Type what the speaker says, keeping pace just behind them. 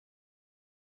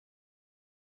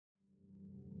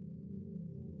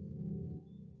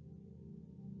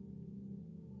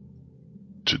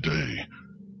Today,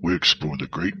 we explore the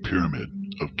Great Pyramid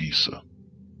of Giza.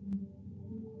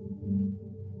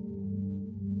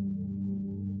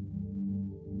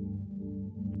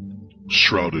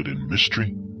 Shrouded in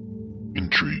mystery,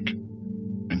 intrigue,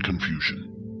 and confusion,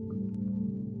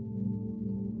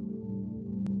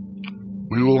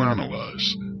 we will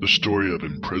analyze the story of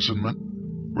imprisonment,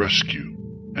 rescue,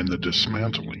 and the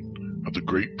dismantling of the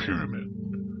Great Pyramid,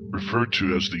 referred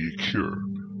to as the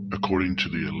Ekur, according to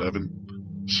the 11th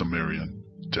Sumerian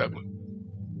Tablet.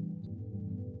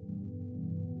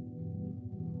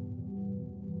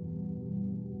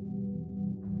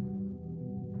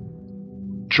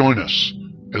 Join us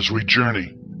as we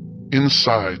journey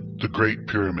inside the Great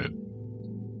Pyramid.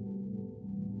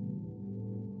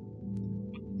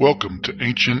 Welcome to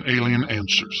Ancient Alien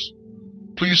Answers.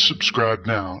 Please subscribe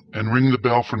now and ring the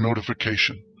bell for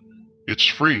notification. It's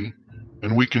free,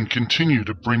 and we can continue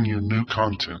to bring you new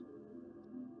content.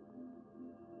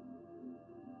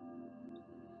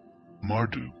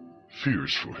 Marduk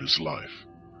fears for his life.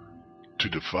 To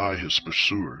defy his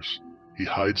pursuers, he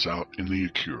hides out in the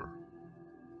Ekur.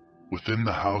 Within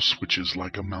the house, which is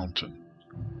like a mountain,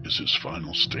 is his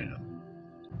final stand.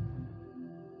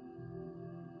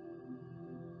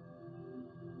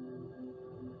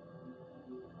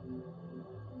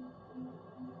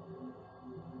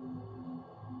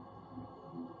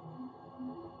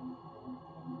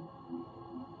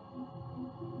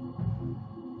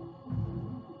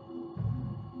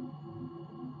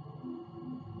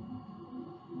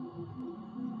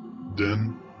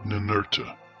 Then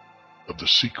Ninurta of the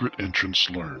secret entrance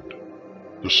learned,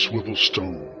 the swivel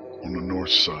stone on the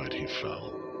north side he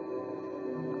found.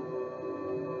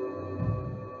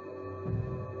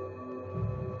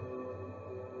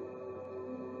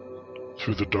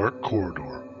 Through the dark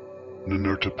corridor,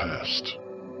 Ninurta passed.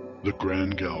 The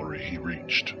grand gallery he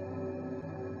reached.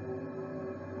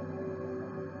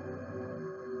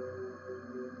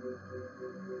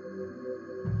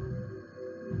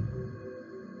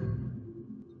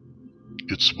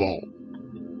 Its vault,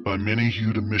 by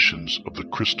many-hued emissions of the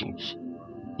crystals,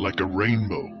 like a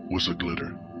rainbow was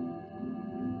a-glitter,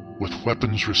 with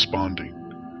weapons responding,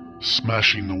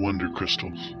 smashing the wonder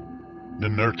crystals.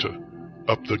 Ninurta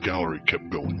up the gallery kept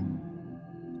going.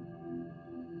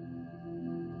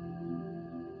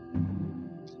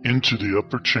 Into the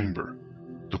upper chamber,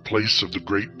 the place of the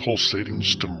great pulsating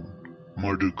stone,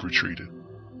 Marduk retreated.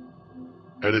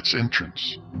 At its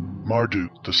entrance,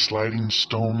 Marduk the sliding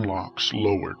stone locks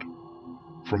lowered.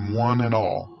 From one and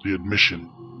all the admission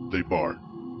they barred.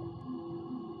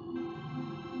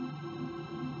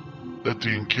 Let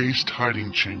the encased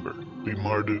hiding chamber be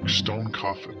Marduk's stone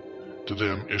coffin, to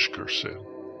them Ishkur said.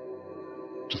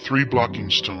 To three blocking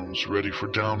stones ready for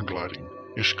down gliding,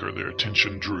 Ishkur their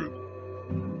attention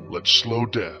drew. Let slow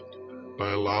death,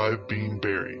 by a live being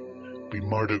buried, be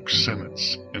Marduk's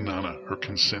sentence, and Nana her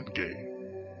consent gave.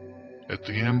 At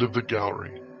the end of the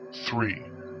gallery, three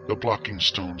the blocking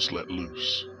stones let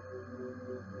loose.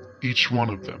 Each one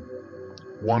of them,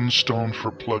 one stone for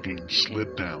plugging,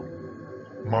 slid down,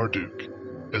 Marduk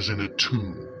as in a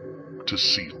tomb to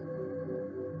seal.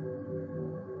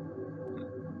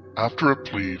 After a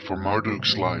plea for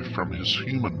Marduk's life from his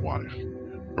human wife,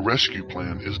 a rescue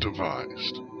plan is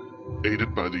devised,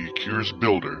 aided by the Ekur's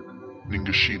builder,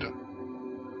 Ningishita.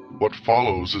 What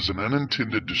follows is an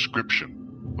unintended description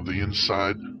of the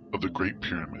inside of the Great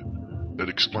Pyramid that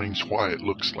explains why it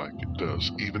looks like it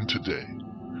does even today.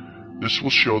 This will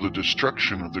show the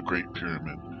destruction of the Great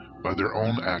Pyramid by their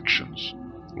own actions,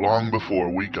 long before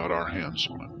we got our hands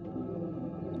on it.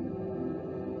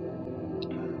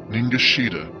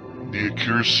 Ningishita, the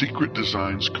Ekur's secret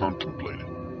designs contemplated,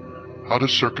 how to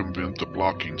circumvent the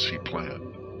blockings he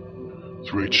planned.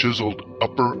 Through a chiseled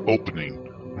upper opening,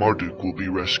 Marduk will be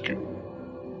rescued.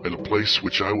 At a place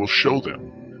which I will show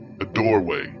them, a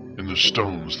doorway in the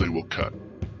stones they will cut.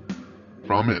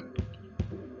 From it,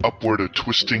 upward a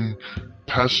twisting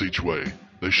passageway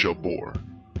they shall bore,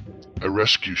 a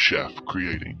rescue shaft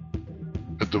creating.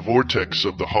 At the vortex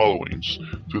of the hollowings,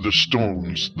 through the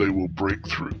stones they will break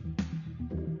through.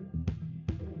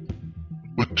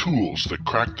 With tools that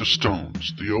cracked the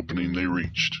stones, the opening they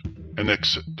reached, an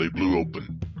exit they blew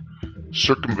open.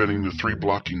 Circumventing the three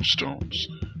blocking stones,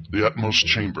 the utmost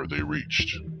chamber they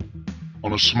reached.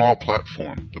 On a small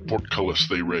platform, the portcullis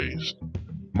they raised.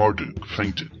 Marduk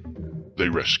fainted. They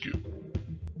rescued.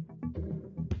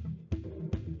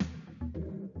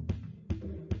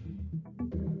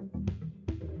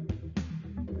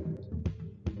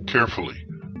 Carefully,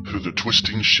 through the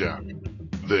twisting shaft,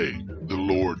 they, the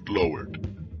Lord, lowered.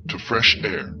 To fresh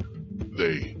air,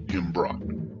 they him brought.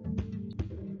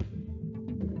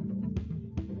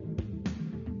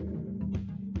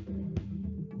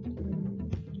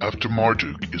 After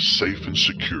Marduk is safe and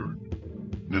secure,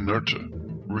 Ninurta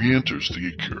re-enters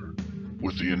the Akur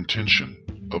with the intention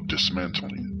of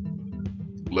dismantling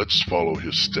it. Let's follow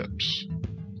his steps.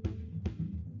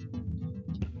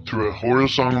 Through a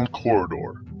horizontal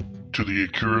corridor to the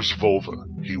Akur's vulva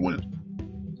he went.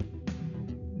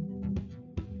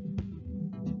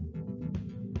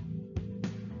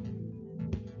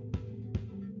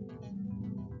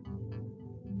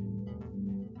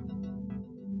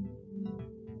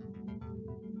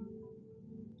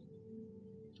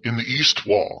 In the east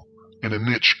wall, in a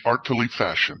niche artfully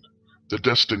fashioned, the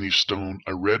destiny stone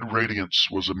a red radiance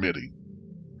was emitting.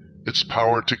 Its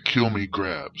power to kill me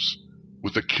grabs.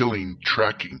 With a killing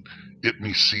tracking, it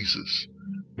me seizes.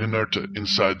 Ninurta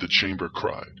inside the chamber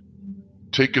cried,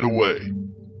 "Take it away.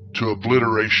 To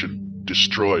obliteration,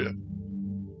 destroy it."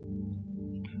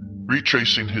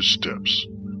 Retracing his steps,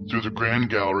 through the grand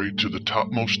gallery to the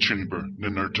topmost chamber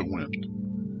Ninurta went.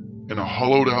 In a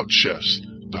hollowed-out chest,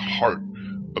 the heart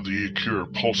of the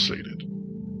Akur pulsated.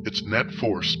 Its net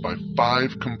force by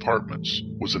 5 compartments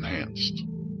was enhanced.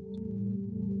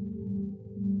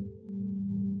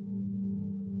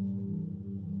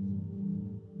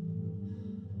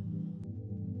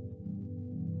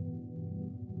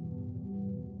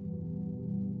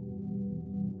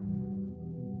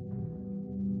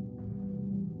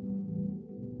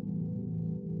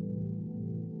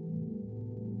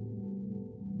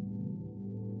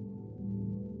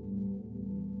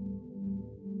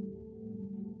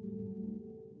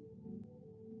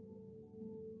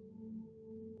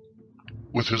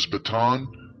 With his baton,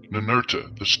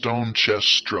 Ninurta the stone chest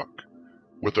struck.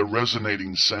 With a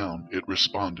resonating sound it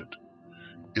responded.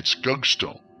 Its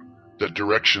gugstone, that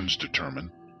directions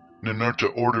determine, Ninurta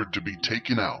ordered to be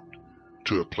taken out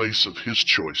to a place of his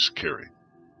choice carry.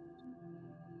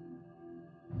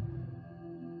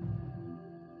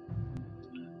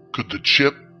 Could the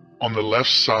chip on the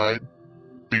left side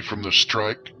be from the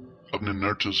strike of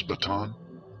Ninurta's baton?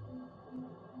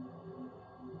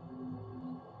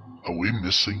 Are we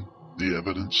missing the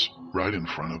evidence right in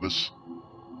front of us?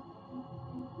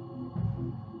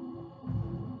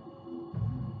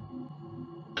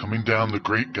 Coming down the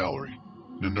great gallery,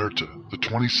 Ninurta the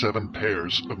 27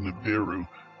 pairs of Nibiru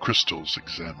crystals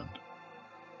examined.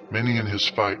 Many in his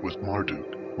fight with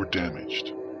Marduk were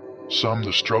damaged. Some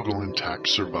the struggle intact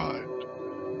survived.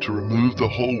 To remove the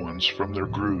whole ones from their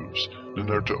grooves,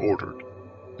 Ninurta ordered.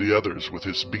 The others with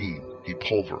his beam he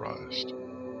pulverized.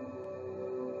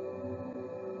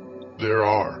 There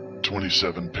are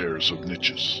 27 pairs of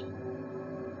niches.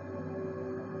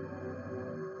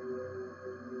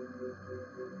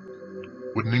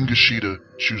 Would Ningishita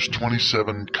choose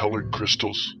 27 colored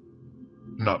crystals?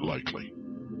 Not likely.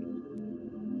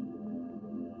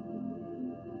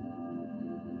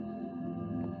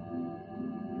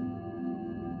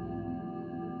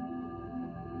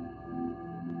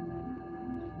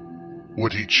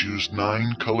 Would he choose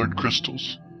 9 colored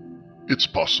crystals? It's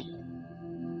possible.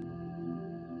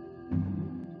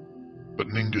 But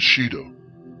Ningishita,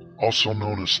 also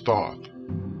known as Thoth,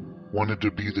 wanted to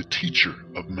be the teacher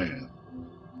of man.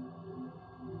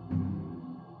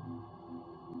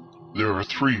 There are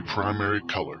 3 primary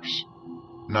colors.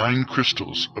 9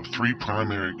 crystals of 3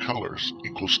 primary colors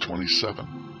equals 27.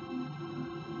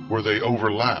 Where they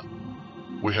overlap,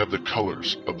 we have the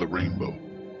colors of the rainbow.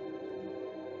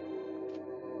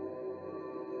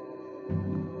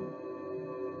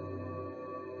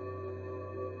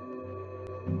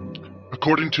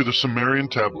 According to the Sumerian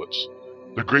Tablets,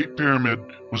 the Great Pyramid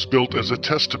was built as a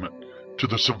testament to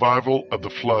the survival of the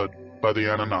flood by the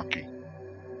Anunnaki.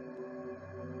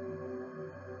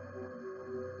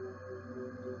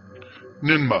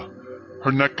 Ninmah,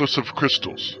 her necklace of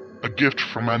crystals, a gift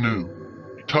from Anu,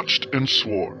 touched and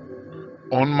swore,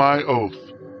 "On my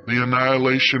oath, the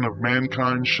annihilation of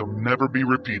mankind shall never be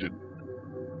repeated."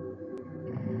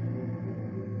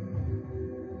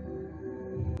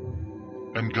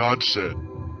 And God said,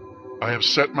 "I have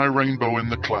set my rainbow in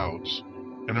the clouds,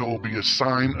 and it will be a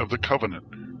sign of the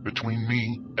covenant between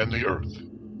me and the earth."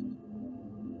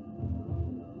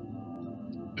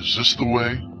 Is this the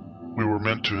way we were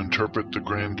meant to interpret the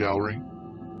Grand Gallery?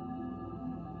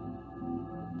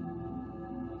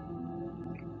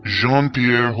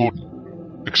 Jean-Pierre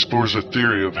Houdin explores a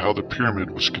theory of how the pyramid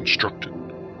was constructed.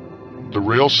 The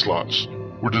rail slots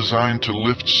were designed to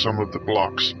lift some of the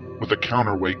blocks with a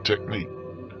counterweight technique.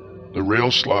 The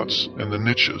rail slots and the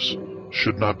niches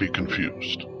should not be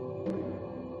confused.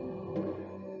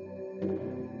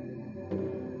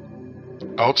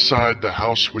 Outside the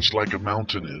house which like a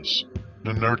mountain is,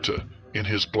 Ninurta in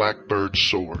his black bird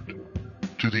sword.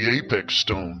 To the apex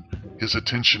stone his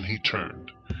attention he turned.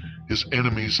 his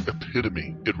enemy's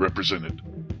epitome it represented.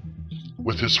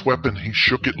 With his weapon he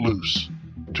shook it loose.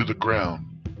 To the ground,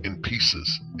 in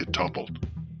pieces, it toppled.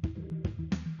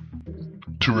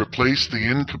 To replace the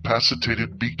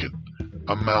incapacitated beacon,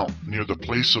 a mount near the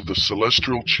place of the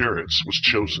celestial chariots was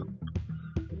chosen.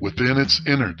 Within its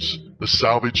innards, the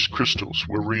salvaged crystals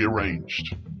were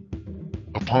rearranged.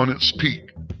 Upon its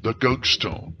peak, the Gug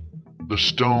Stone, the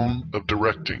stone of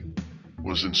directing,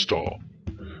 was installed.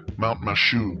 Mount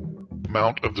Mashu,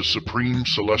 Mount of the Supreme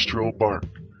Celestial Bark,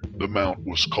 the mount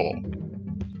was called.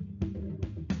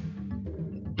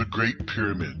 The Great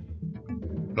Pyramid.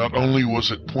 Not only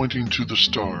was it pointing to the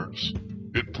stars,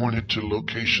 it pointed to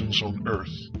locations on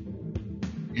Earth.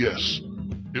 Yes,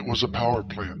 it was a power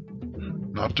plant,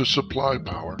 not to supply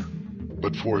power,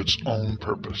 but for its own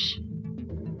purpose.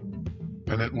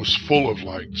 And it was full of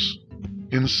lights,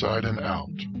 inside and out.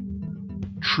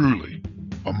 Truly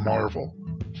a marvel,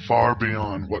 far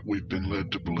beyond what we've been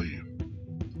led to believe.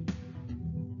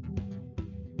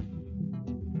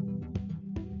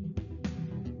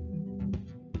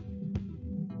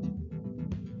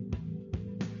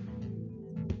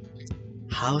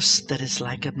 House that is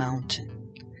like a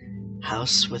mountain,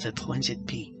 house with a pointed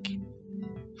peak.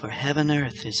 For heaven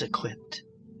earth is equipped,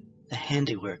 the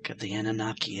handiwork of the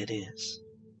Anunnaki it is.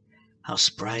 House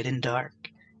bright and dark,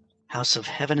 house of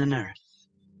heaven and earth.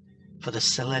 For the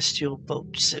celestial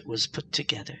boats it was put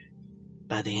together,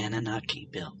 by the Anunnaki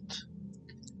built.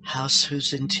 House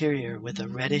whose interior with a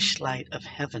reddish light of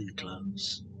heaven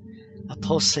glows, a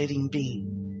pulsating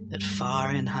beam that far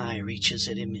and high reaches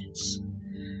it emits.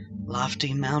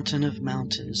 Lofty mountain of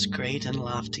mountains, great and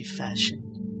lofty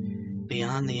fashioned,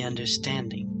 beyond the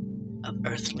understanding of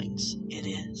earthlings it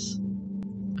is.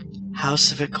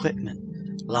 House of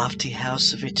equipment, lofty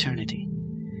house of eternity,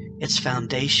 its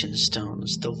foundation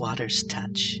stones the waters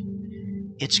touch,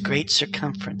 its great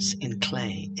circumference in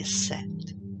clay is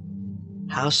set.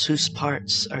 House whose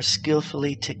parts are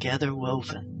skillfully together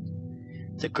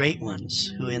woven, the great ones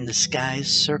who in the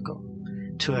skies circle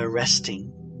to a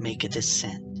resting make a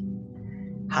descent.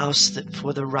 House that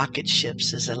for the rocket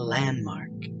ships is a landmark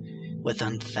with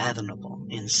unfathomable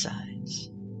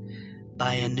insides.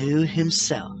 By Anu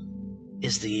himself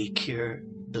is the Ecure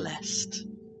blessed.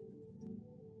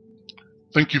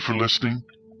 Thank you for listening,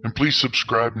 and please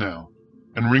subscribe now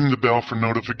and ring the bell for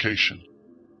notification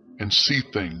and see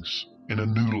things in a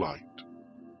new light.